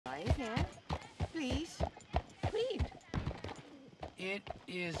please. Read. It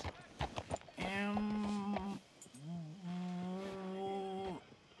is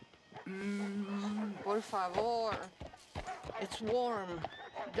Por favor. It's warm.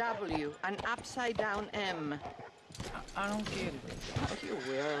 W, an upside-down M. I don't get it. Oh, you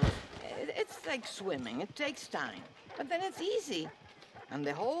will. It's like swimming. It takes time. But then it's easy. And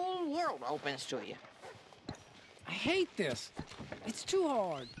the whole world opens to you. I hate this. It's too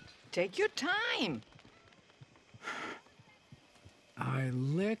hard. Take your time. I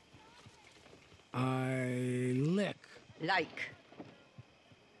lick. Like.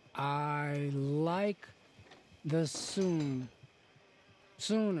 I like the sooner.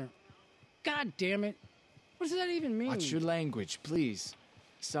 God damn it. What does that even mean? Watch your language, please.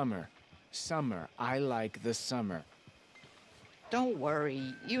 Summer. I like the summer. Don't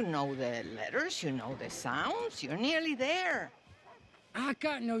worry. You know the letters, you know the sounds. You're nearly there. I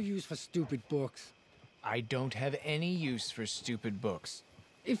got no use for stupid books. I don't have any use for stupid books.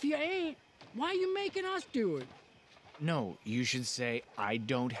 If you ain't, why you making us do it? No, you should say, I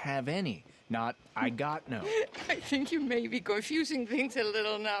don't have any, not I got no. I think you may be confusing things a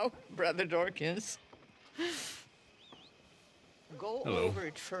little now, Brother Dorkins. Go over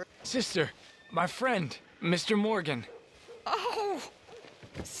it first. Sister, my friend, Mr. Morgan. Oh,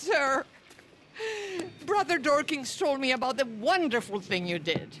 sir. Brother Dorkins told me about the wonderful thing you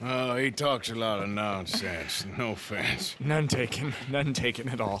did. Oh, he talks a lot of nonsense. No offense. None taken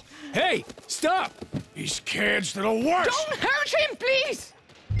at all. Hey, stop! These kids to the worst! Don't hurt him, please!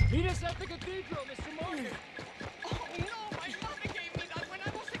 Meet us at the cathedral, Mr. Morgan. Oh, no, my mother gave me that when I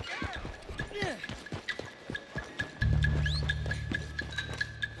was a girl.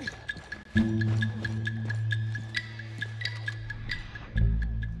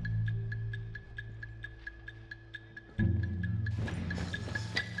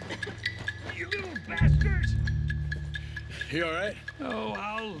 You little bastards! You all right? Oh,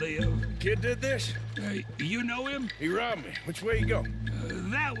 I'll live. Kid did this? You know him? He robbed me. Which way you go?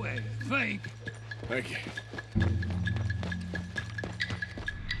 That way, I think. Thank you.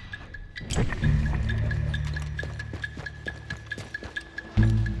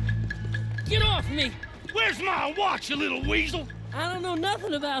 Get off me! Where's my watch, you little weasel? I don't know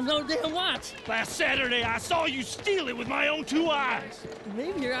nothing about no damn watch. Last Saturday, I saw you steal it with my own 2 eyes.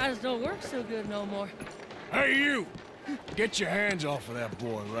 Maybe your eyes don't work so good no more. Hey, you! Get your hands off of that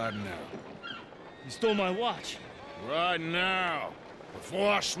boy right now. You stole my watch. Right now.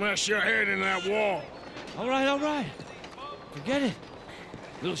 Before I smash your head in that wall. All right. Forget it.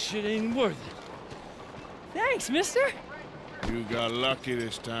 Little shit ain't worth it. Thanks, mister. You got lucky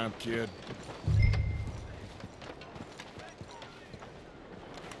this time, kid.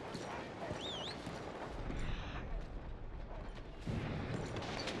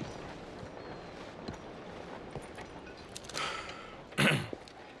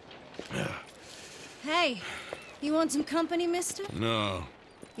 Hey, you want some company, mister? No.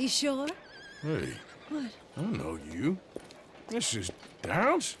 You sure? Hey, What? I don't know you. This is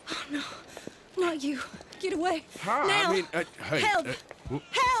Downs? Oh, no. Not you. Get away. Hi, Now. I mean, hey. Help!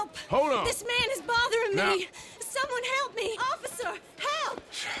 Help! Hold on. This man is bothering Now. me. Someone help me. Officer, help!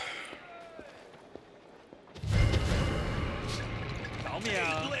 Call me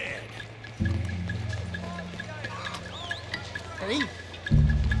out. Hey.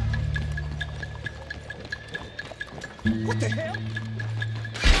 What the hell?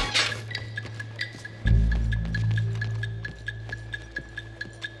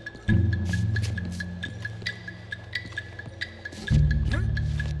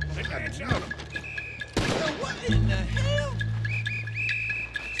 What in the hell?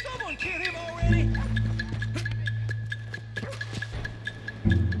 Someone kill him already!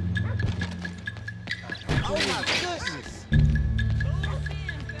 Oh my goodness!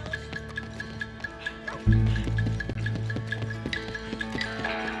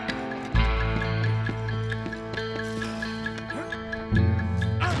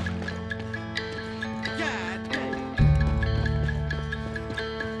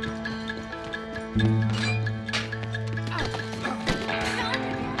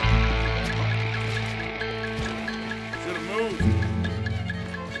 Should've moved.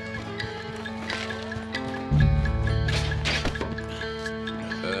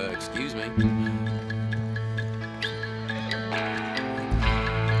 Excuse me.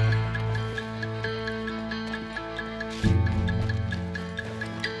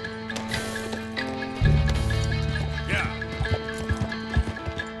 Yeah.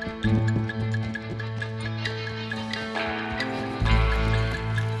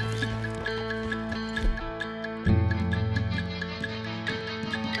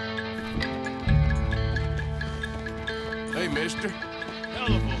 mister.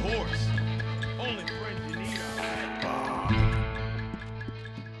 Hell of a horse. Only friend you need are...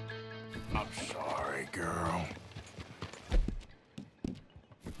 I'm sorry, girl.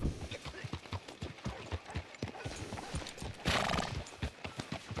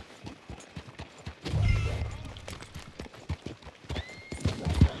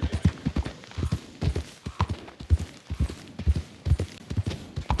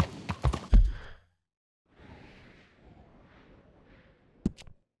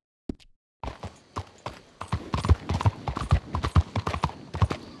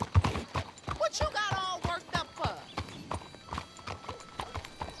 What you got all worked up for?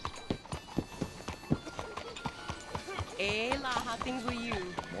 Hey, La, how things with you?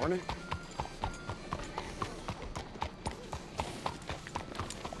 Morning.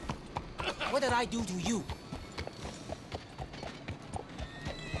 What did I do to you?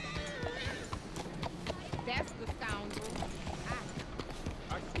 That's the scoundrel.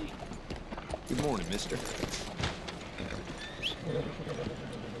 Good morning, mister.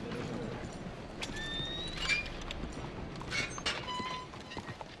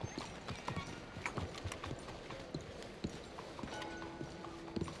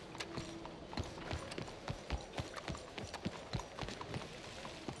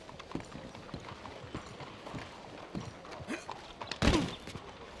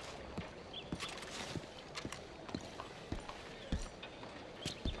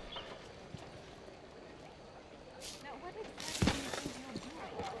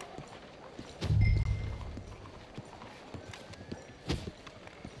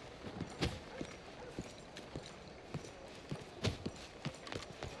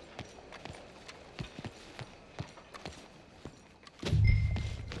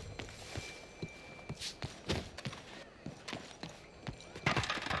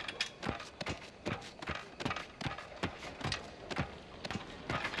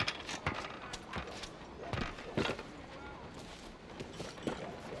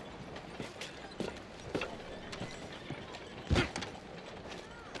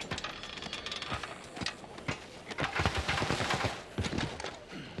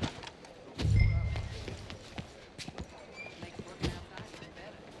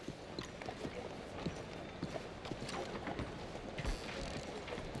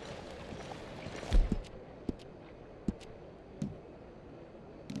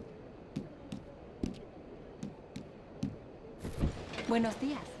 Buenos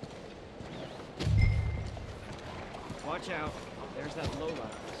días. Watch out. There's that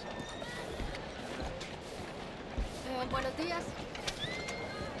lowlight. Buenos días.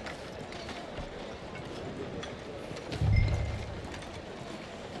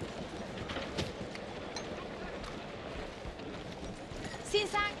 Xin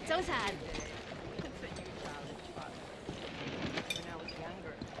sang, 早晨. When I was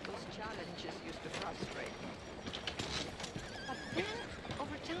younger, those challenges used to frustrate me. But then,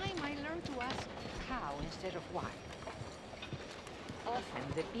 over time, I learned to ask how instead of why. Often,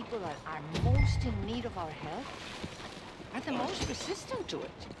 the people that are most in need of our help are the most resistant to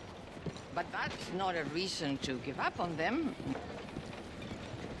it. But that's not a reason to give up on them.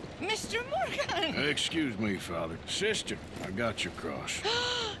 Mr. Morgan! Excuse me, Father. Sister, I got your cross.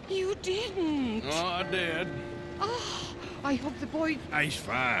 You didn't! Oh, I did. Oh, I hope the boy... He's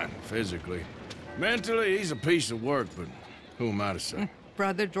fine, physically. Mentally, he's a piece of work, but who am I to say?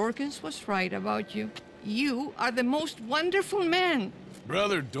 Brother Dorkins was right about you. You are the most wonderful man.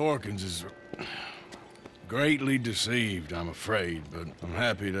 Brother Dorkins is greatly deceived, I'm afraid, but I'm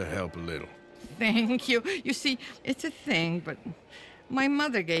happy to help a little. Thank you. You see, it's a thing, but my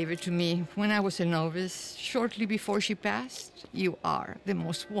mother gave it to me when I was a novice, shortly before she passed. You are the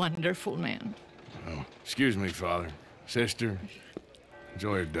most wonderful man. Oh, excuse me, Father. Sister,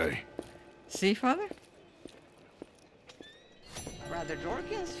 enjoy your day. See, Father? Brother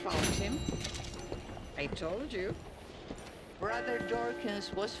Dorkins found him. I told you. Brother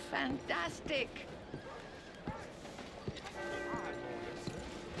Dorkins was fantastic.